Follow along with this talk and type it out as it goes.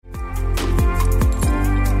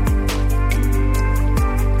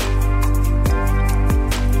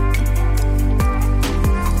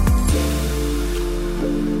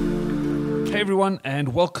everyone,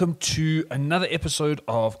 and welcome to another episode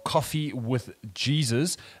of Coffee with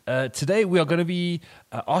Jesus. Today, we are going to be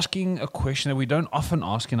asking a question that we don't often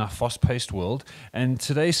ask in our fast-paced world. And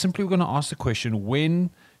today, simply we're going to ask the question, when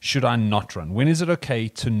should I not run? When is it okay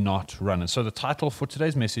to not run? And so the title for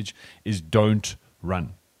today's message is Don't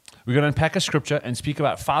Run. We're going to unpack a scripture and speak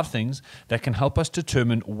about 5 things that can help us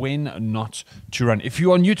determine when not to run. If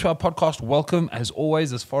you are new to our podcast, welcome. As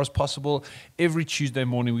always, as far as possible, every Tuesday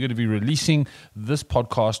morning, we're going to be releasing this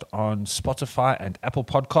podcast on Spotify and Apple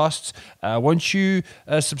Podcasts. Won't you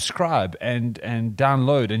subscribe and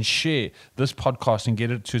download and share this podcast and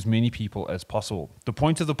get it to as many people as possible? The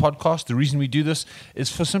point of the podcast, the reason we do this, is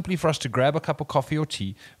simply for us to grab a cup of coffee or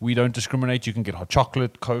tea. We don't discriminate. You can get hot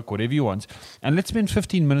chocolate, Coke, whatever you want. And let's spend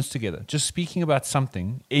 15 minutes together, just speaking about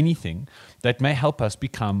something, anything that may help us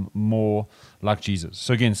become more like Jesus.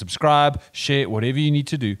 So again, subscribe, share, whatever you need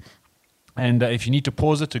to do. And if you need to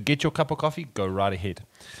pause it to get your cup of coffee, go right ahead.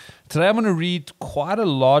 Today I'm going to read quite a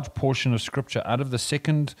large portion of scripture out of the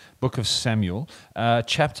second book of Samuel,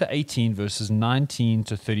 chapter 18, verses 19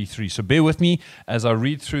 to 33. So bear with me as I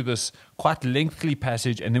read through this quite lengthy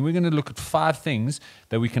passage, and then we're going to look at 5 things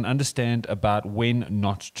that we can understand about when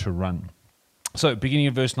not to run. So, beginning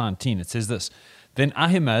of verse 19, it says this: Then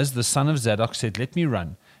Ahimaaz, the son of Zadok, said, Let me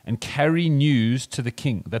run and carry news to the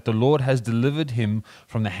king, that the Lord has delivered him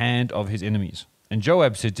from the hand of his enemies. And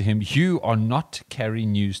Joab said to him, You are not to carry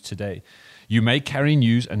news today. You may carry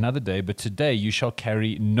news another day, but today you shall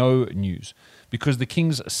carry no news, because the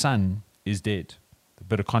king's son is dead. A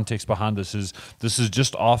bit of context behind this is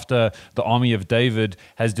just after the army of David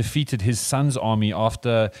has defeated his son's army,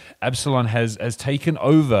 after Absalom has taken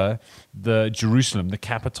over the Jerusalem, the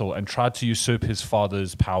capital, and tried to usurp his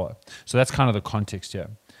father's power. So that's kind of the context here.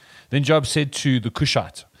 Then Joab said to the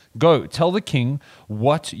Cushite, Go, tell the king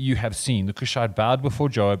what you have seen. The Cushite bowed before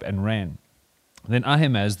Joab and ran. Then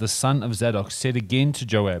Ahimaaz, the son of Zadok, said again to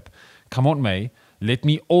Joab, Come what may, let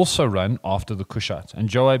me also run after the Cushite. And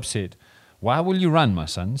Joab said, Why will you run, my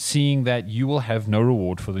son, seeing that you will have no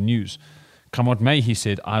reward for the news? Come what may, he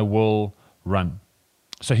said, I will run.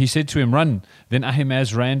 So he said to him, Run. Then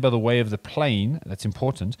Ahimaaz ran by the way of the plain, that's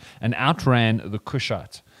important, and outran the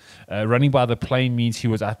Cushite. Running by the plain means he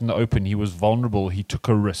was out in the open, he was vulnerable, he took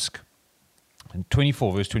a risk. And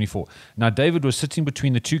verse 24. Now David was sitting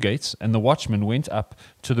between the 2 gates, and the watchman went up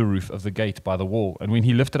to the roof of the gate by the wall. And when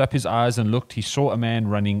he lifted up his eyes and looked, he saw a man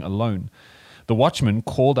running alone. The watchman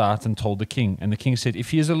called out and told the king, and the king said,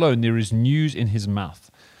 If he is alone, there is news in his mouth.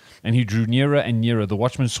 And he drew nearer and nearer. The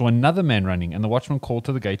watchman saw another man running, and the watchman called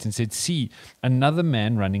to the gate and said, See, another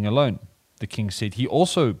man running alone. The king said, He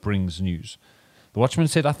also brings news. The watchman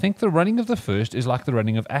said, I think the running of the first is like the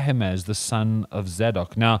running of Ahimaaz, the son of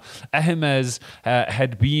Zadok. Now, Ahimaaz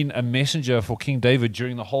had been a messenger for King David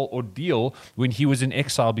during the whole ordeal when he was in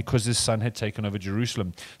exile because his son had taken over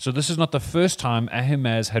Jerusalem. So this is not the first time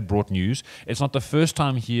Ahimaaz had brought news. It's not the first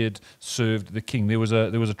time he had served the king. There was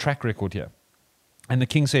a track record here. And the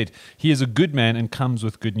king said, He is a good man and comes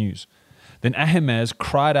with good news. Then Ahimaaz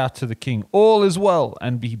cried out to the king, All is well,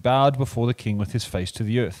 and he bowed before the king with his face to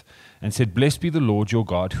the earth, and said, Blessed be the Lord your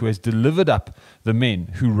God, who has delivered up the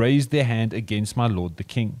men who raised their hand against my lord the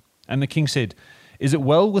king. And the king said, Is it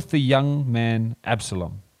well with the young man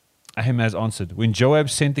Absalom? Ahimaaz answered, When Joab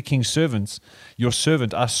sent the king's servants, your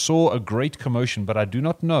servant, I saw a great commotion, but I do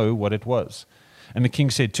not know what it was. And the king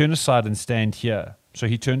said, Turn aside and stand here. So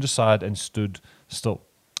he turned aside and stood still.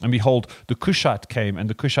 And behold, the Cushite came, and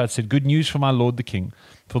the Cushite said, Good news for my lord the king,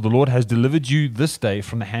 for the Lord has delivered you this day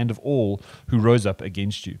from the hand of all who rose up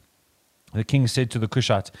against you. The king said to the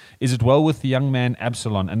Cushite, Is it well with the young man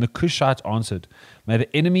Absalom? And the Cushite answered, May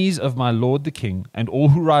the enemies of my lord the king, and all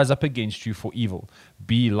who rise up against you for evil,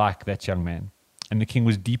 be like that young man. And the king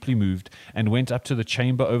was deeply moved, and went up to the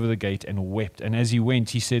chamber over the gate, and wept. And as he went,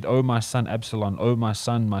 he said, O my son Absalom, O my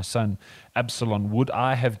son, Absalom, would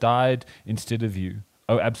I have died instead of you?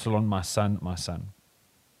 O Absalom, my son, my son.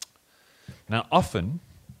 Now, often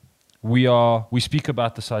we speak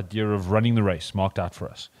about this idea of running the race marked out for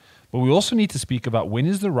us. But we also need to speak about when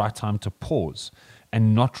is the right time to pause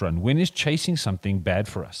and not run. When is chasing something bad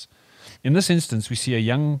for us? In this instance, we see a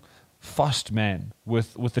young, fast man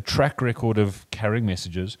with a track record of carrying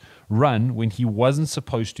messages run when he wasn't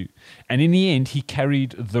supposed to. And in the end, he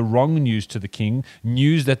carried the wrong news to the king,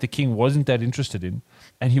 news that the king wasn't that interested in,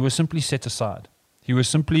 and he was simply set aside. He was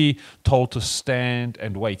simply told to stand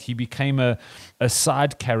and wait. He became a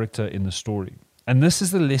side character in the story. And this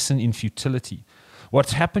is the lesson in futility.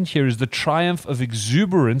 What's happened here is the triumph of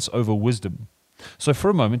exuberance over wisdom. So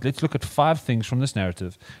for a moment, let's look at 5 things from this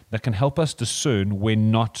narrative that can help us discern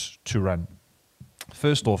when not to run.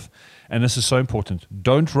 First off, and this is so important,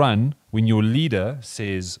 don't run when your leader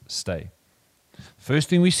says stay. First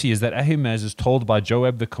thing we see is that Ahimaaz is told by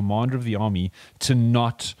Joab, the commander of the army, to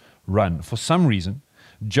not run. For some reason,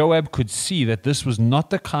 Joab could see that this was not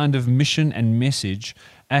the kind of mission and message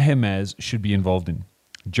Ahimaaz should be involved in.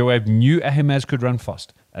 Joab knew Ahimaaz could run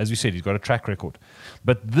fast. As we said, he's got a track record.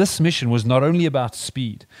 But this mission was not only about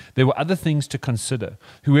speed. There were other things to consider.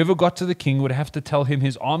 Whoever got to the king would have to tell him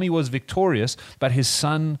his army was victorious, but his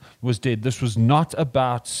son was dead. This was not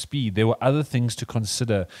about speed. There were other things to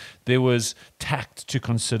consider. There was tact to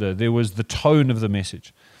consider. There was the tone of the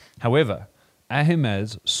message. However,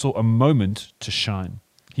 Ahimaaz saw a moment to shine.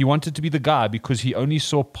 He wanted to be the guy because he only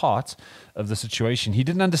saw part of the situation. He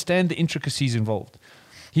didn't understand the intricacies involved.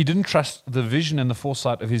 He didn't trust the vision and the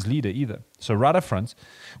foresight of his leader either. So right up front,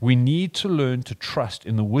 we need to learn to trust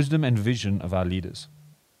in the wisdom and vision of our leaders.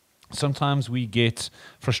 Sometimes we get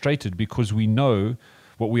frustrated because we know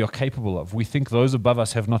what we are capable of. We think those above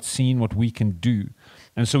us have not seen what we can do.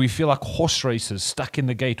 And so we feel like horse racers stuck in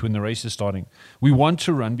the gate when the race is starting. We want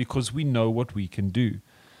to run because we know what we can do.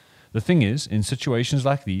 The thing is, in situations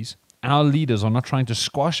like these, our leaders are not trying to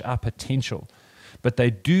squash our potential, but they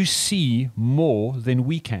do see more than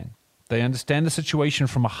we can. They understand the situation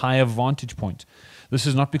from a higher vantage point. This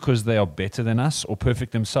is not because they are better than us or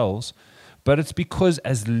perfect themselves, but it's because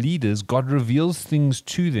as leaders, God reveals things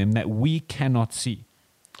to them that we cannot see.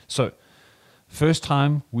 So, first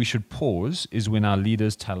time we should pause is when our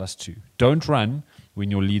leaders tell us to. Don't run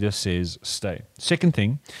when your leader says stay. Second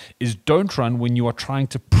thing is don't run when you are trying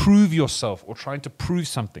to prove yourself or trying to prove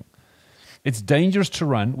something. It's dangerous to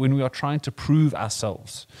run when we are trying to prove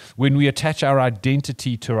ourselves, when we attach our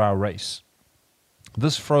identity to our race.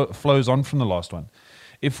 This flows on from the last one.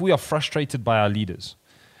 If we are frustrated by our leaders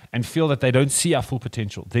and feel that they don't see our full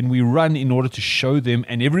potential, then we run in order to show them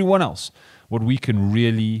and everyone else what we can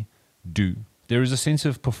really do. There is a sense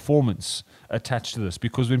of performance attached to this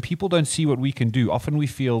because when people don't see what we can do, often we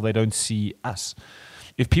feel they don't see us.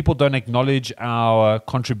 If people don't acknowledge our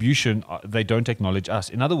contribution, they don't acknowledge us.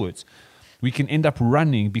 In other words, we can end up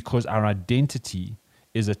running because our identity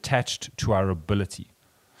is attached to our ability.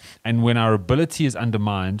 And when our ability is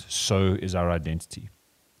undermined, so is our identity.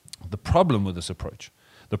 The problem with this approach,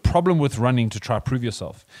 the problem with running to try to prove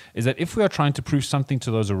yourself, is that if we are trying to prove something to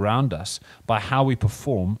those around us by how we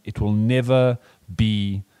perform, it will never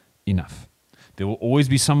be enough. There will always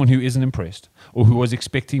be someone who isn't impressed or who was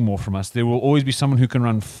expecting more from us. There will always be someone who can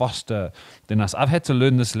run faster than us. I've had to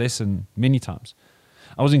learn this lesson many times.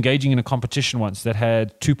 I was engaging in a competition once that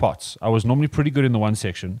had two parts. I was normally pretty good in the one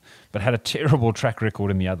section, but had a terrible track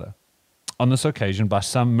record in the other. On this occasion, by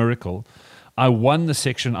some miracle, I won the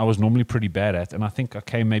section I was normally pretty bad at, and I think I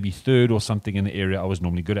came maybe third or something in the area I was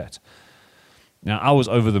normally good at. Now, I was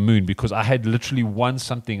over the moon because I had literally won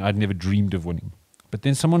something I'd never dreamed of winning. But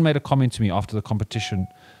then someone made a comment to me after the competition,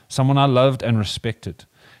 someone I loved and respected,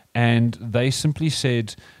 and they simply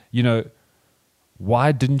said,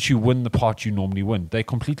 why didn't you win the part you normally win? They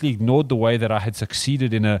completely ignored the way that I had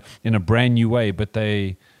succeeded in a brand new way, but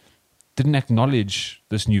they didn't acknowledge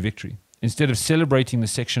this new victory. Instead of celebrating the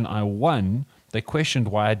section I won, they questioned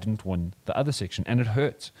why I didn't win the other section, and it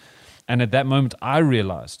hurt. And at that moment, I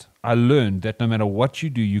learned that no matter what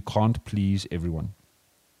you do, you can't please everyone.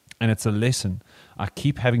 And it's a lesson I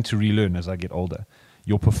keep having to relearn as I get older.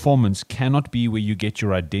 Your performance cannot be where you get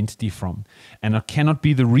your identity from, and it cannot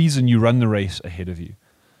be the reason you run the race ahead of you.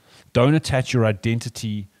 Don't attach your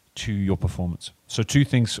identity to your performance. So 2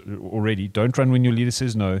 things already. Don't run when your leader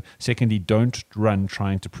says no. Secondly, don't run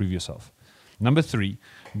trying to prove yourself. Number 3,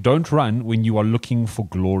 don't run when you are looking for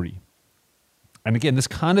glory. And again, this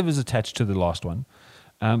kind of is attached to the last one.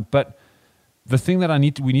 But the thing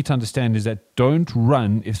that we need to understand is that don't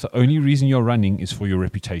run if the only reason you're running is for your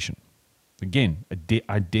reputation. Again,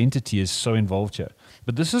 identity is so involved here.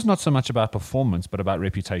 But this is not so much about performance, but about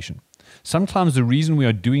reputation. Sometimes the reason we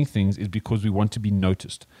are doing things is because we want to be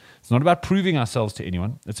noticed. It's not about proving ourselves to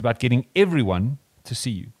anyone. It's about getting everyone to see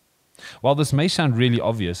you. While this may sound really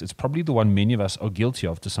obvious, it's probably the one many of us are guilty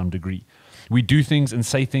of to some degree. We do things and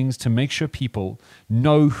say things to make sure people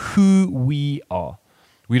know who we are.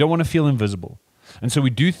 We don't want to feel invisible. And so we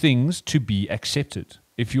do things to be accepted.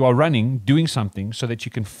 If you are running, doing something so that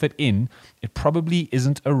you can fit in, it probably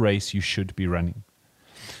isn't a race you should be running.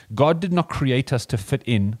 God did not create us to fit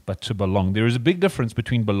in, but to belong. There is a big difference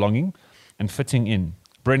between belonging and fitting in.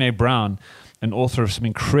 Brené Brown, an author of some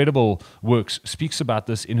incredible works, speaks about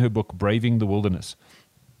this in her book, Braving the Wilderness.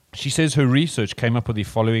 She says her research came up with the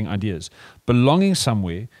following ideas. Belonging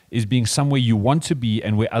somewhere is being somewhere you want to be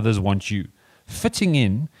and where others want you. Fitting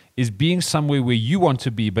in is being somewhere where you want to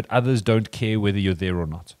be, but others don't care whether you're there or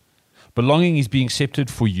not. Belonging is being accepted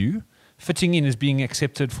for you. Fitting in is being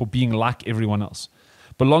accepted for being like everyone else.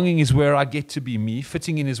 Belonging is where I get to be me.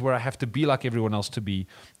 Fitting in is where I have to be like everyone else to be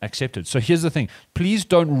accepted. So here's the thing. Please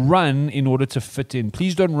don't run in order to fit in.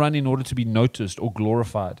 Please don't run in order to be noticed or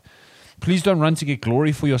glorified. Please don't run to get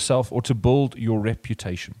glory for yourself or to build your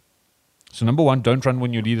reputation. So number one, don't run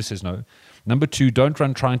when your leader says no. Number two, don't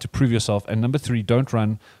run trying to prove yourself. And number three, don't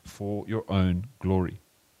run for your own glory.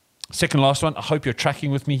 Second last one, I hope you're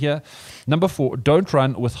tracking with me here. Number four, don't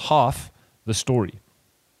run with half the story.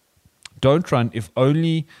 Don't run if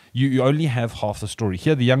only you only have half the story.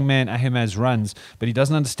 Here, the young man Ahimaaz runs, but he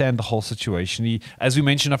doesn't understand the whole situation. He, as we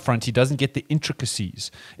mentioned up front, he doesn't get the intricacies.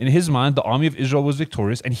 In his mind, the army of Israel was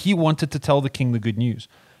victorious, and he wanted to tell the king the good news.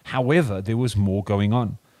 However, there was more going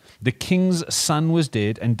on. The king's son was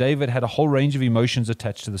dead, and David had a whole range of emotions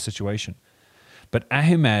attached to the situation. But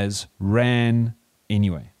Ahimaaz ran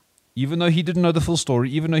anyway. Even though he didn't know the full story,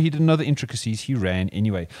 even though he didn't know the intricacies, he ran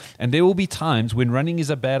anyway. And there will be times when running is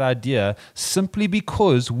a bad idea simply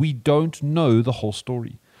because we don't know the whole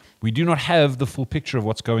story. We do not have the full picture of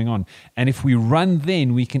what's going on. And if we run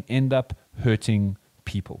then, we can end up hurting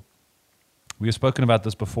people. We have spoken about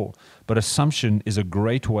this before, but assumption is a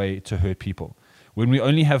great way to hurt people. When we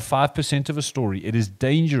only have 5% of a story, it is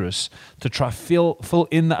dangerous to try fill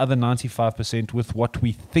in the other 95% with what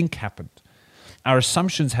we think happened. Our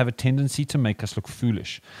assumptions have a tendency to make us look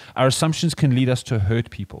foolish. Our assumptions can lead us to hurt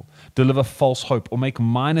people, deliver false hope, or make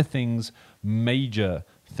minor things major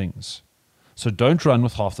things. So don't run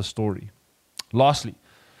with half the story. Lastly,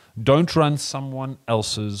 don't run someone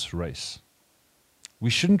else's race. We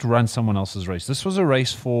shouldn't run someone else's race. This was a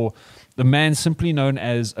race for the man simply known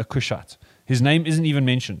as a Cushite. His name isn't even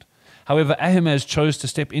mentioned. However, Ahimaaz chose to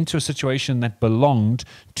step into a situation that belonged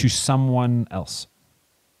to someone else.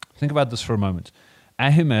 Think about this for a moment.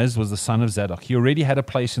 Ahimaaz was the son of Zadok. He already had a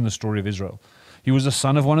place in the story of Israel. He was the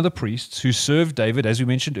son of one of the priests who served David, as we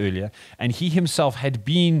mentioned earlier, and he himself had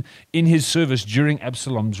been in his service during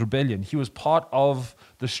Absalom's rebellion. He was part of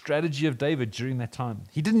the strategy of David during that time.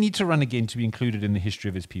 He didn't need to run again to be included in the history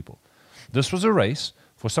of his people. This was a race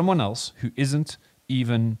for someone else who isn't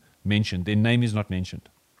even mentioned. Their name is not mentioned.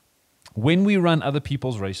 When we run other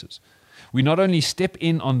people's races, we not only step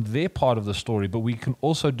in on their part of the story, but we can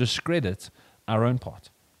also discredit our own part.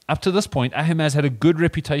 Up to this point, Ahimaaz had a good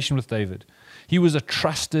reputation with David. He was a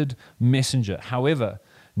trusted messenger. However,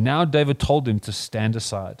 now David told him to stand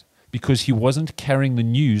aside because he wasn't carrying the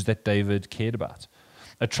news that David cared about.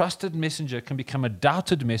 A trusted messenger can become a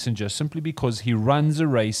doubted messenger simply because he runs a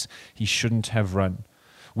race he shouldn't have run.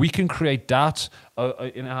 We can create doubt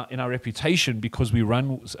in our reputation because we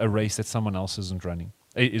run a race that someone else is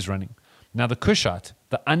running. Now, the Cushite,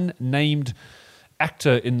 the unnamed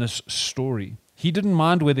actor in this story, he didn't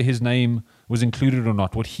mind whether his name was included or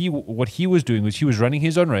not. What he was doing was he was running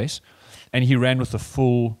his own race, and he ran with the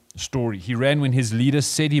full story. He ran when his leader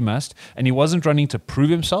said he must, and he wasn't running to prove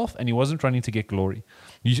himself, and he wasn't running to get glory.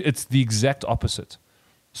 It's the exact opposite.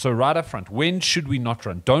 So right up front, when should we not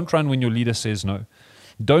run? Don't run when your leader says no.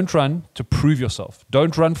 Don't run to prove yourself.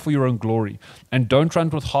 Don't run for your own glory. And don't run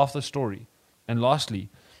with half the story. And lastly,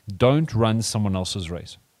 don't run someone else's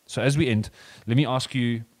race. So as we end, let me ask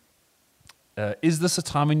you, is this a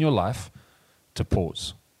time in your life to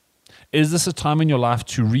pause? Is this a time in your life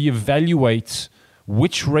to reevaluate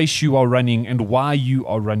which race you are running and why you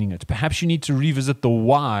are running it? Perhaps you need to revisit the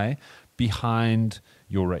why behind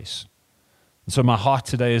your race. And so my heart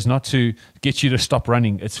today is not to get you to stop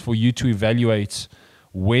running. It's for you to evaluate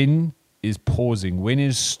when is pausing, when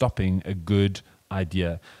is stopping a good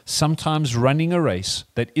idea. Sometimes running a race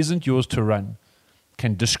that isn't yours to run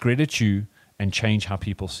can discredit you and change how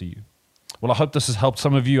people see you. Well, I hope this has helped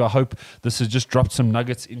some of you. I hope this has just dropped some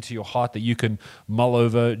nuggets into your heart that you can mull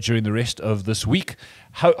over during the rest of this week.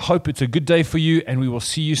 Hope it's a good day for you, and we will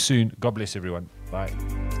see you soon. God bless everyone. Bye.